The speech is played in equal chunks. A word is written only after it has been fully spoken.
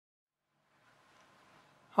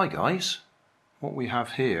Hi guys, what we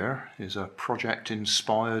have here is a project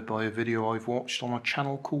inspired by a video I've watched on a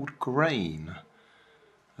channel called Grain.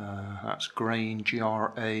 That's Grain,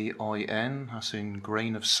 G-R-A-I-N, that's in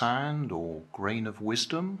grain of sand or grain of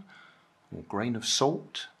wisdom or grain of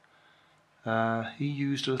salt. He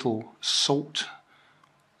used a little saltwater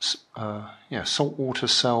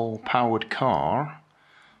cell powered car,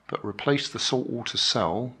 but replaced the saltwater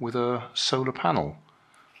cell with a solar panel.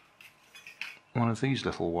 One of these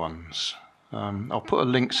little ones. I'll put a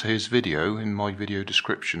link to his video in my video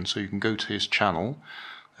description so you can go to his channel.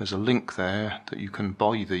 There's a link there that you can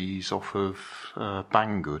buy these off of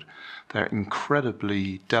Banggood. They're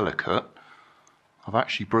incredibly delicate. I've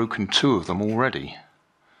actually broken 2 of them already,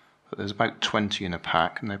 but there's about 20 in a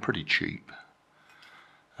pack and they're pretty cheap.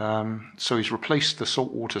 So he's replaced the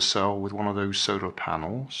saltwater cell with one of those solar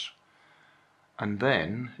panels, and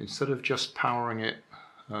then instead of just powering it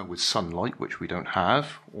with sunlight, which we don't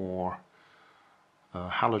have, or a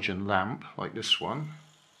halogen lamp like this one,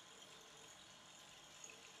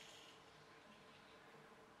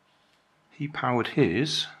 he powered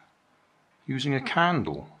his using a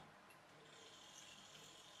candle.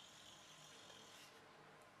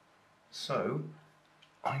 So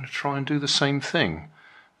I'm going to try and do the same thing.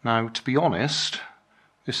 Now, to be honest,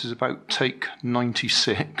 this is about take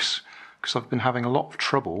 96, because I've been having a lot of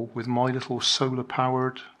trouble with my little solar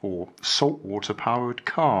powered or saltwater powered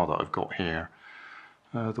car that I've got here.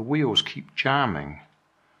 The wheels keep jamming,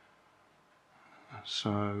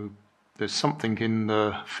 so there's something in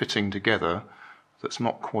the fitting together that's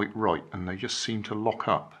not quite right, and they just seem to lock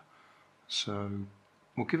up. So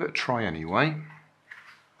we'll give it a try anyway.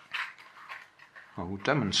 I will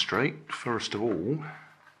demonstrate first of all.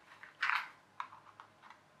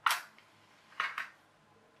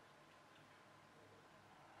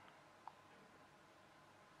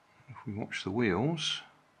 If we watch the wheels,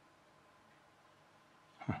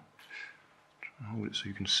 try and hold it so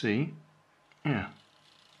you can see. Yeah,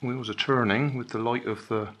 wheels are turning with the light of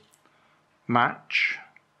the match.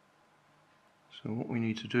 So what we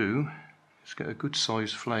need to do is get a good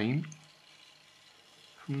sized flame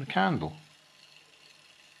from the candle,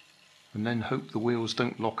 and then hope the wheels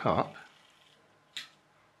don't lock up.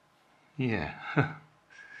 Yeah.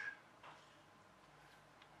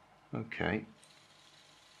 Okay.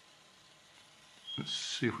 Let's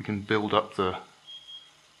see if we can build up the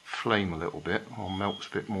flame a little bit, or melt a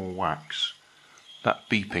bit more wax. That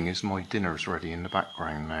beeping is my dinner's ready in the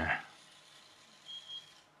background there.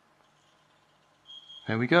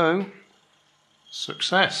 There we go.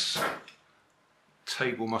 Success.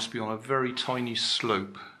 Table must be on a very tiny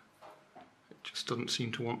slope. It just doesn't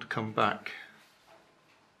seem to want to come back.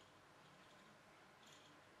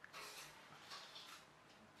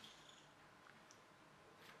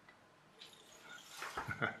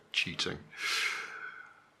 Cheating.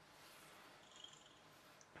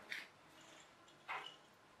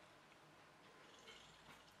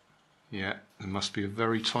 Yeah, there must be a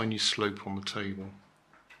very tiny slope on the table.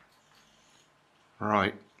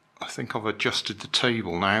 Right, I think I've adjusted the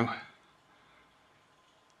table now.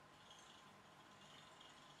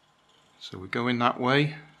 So we're going that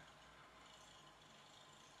way.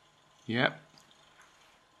 Yep.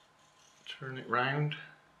 Turn it round.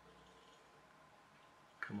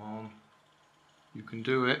 Come on, you can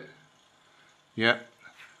do it. Yep,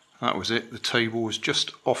 that was it. The table was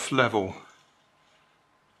just off level.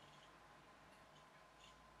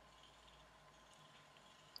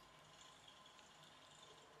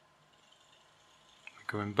 We're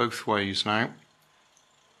going both ways now.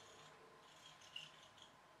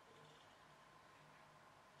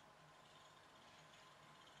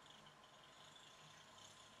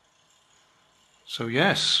 So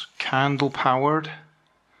yes, candle powered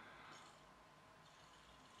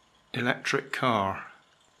electric car.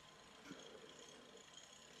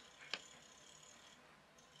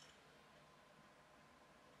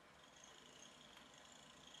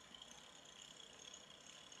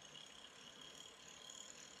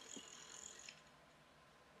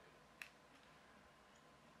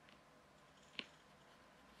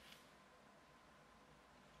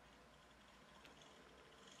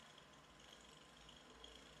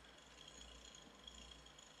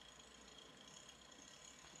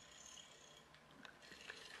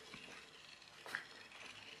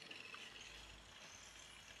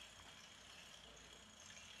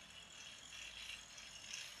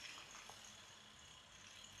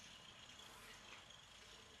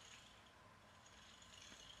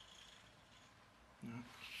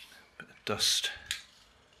 Bit of dust.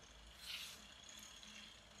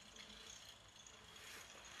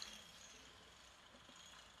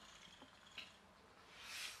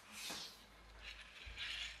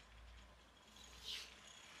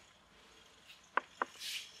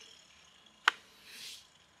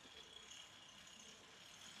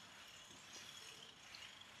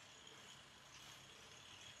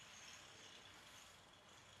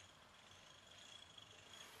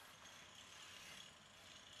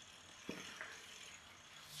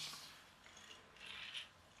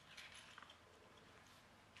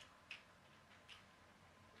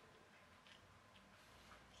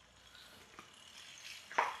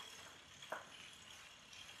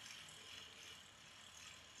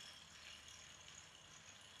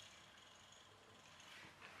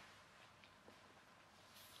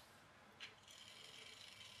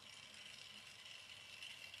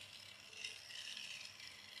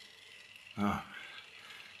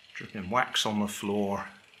 Dripping wax on the floor.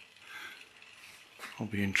 I'll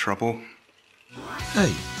be in trouble.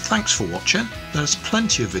 Hey, thanks for watching. There's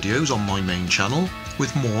plenty of videos on my main channel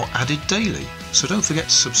with more added daily, so don't forget to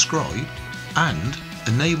subscribe and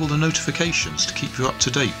enable the notifications to keep you up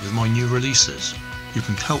to date with my new releases. You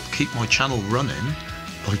can help keep my channel running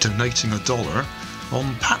by donating $1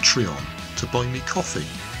 on Patreon to buy me coffee.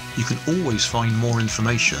 You can always find more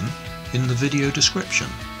information in the video description.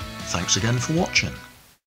 Thanks again for watching.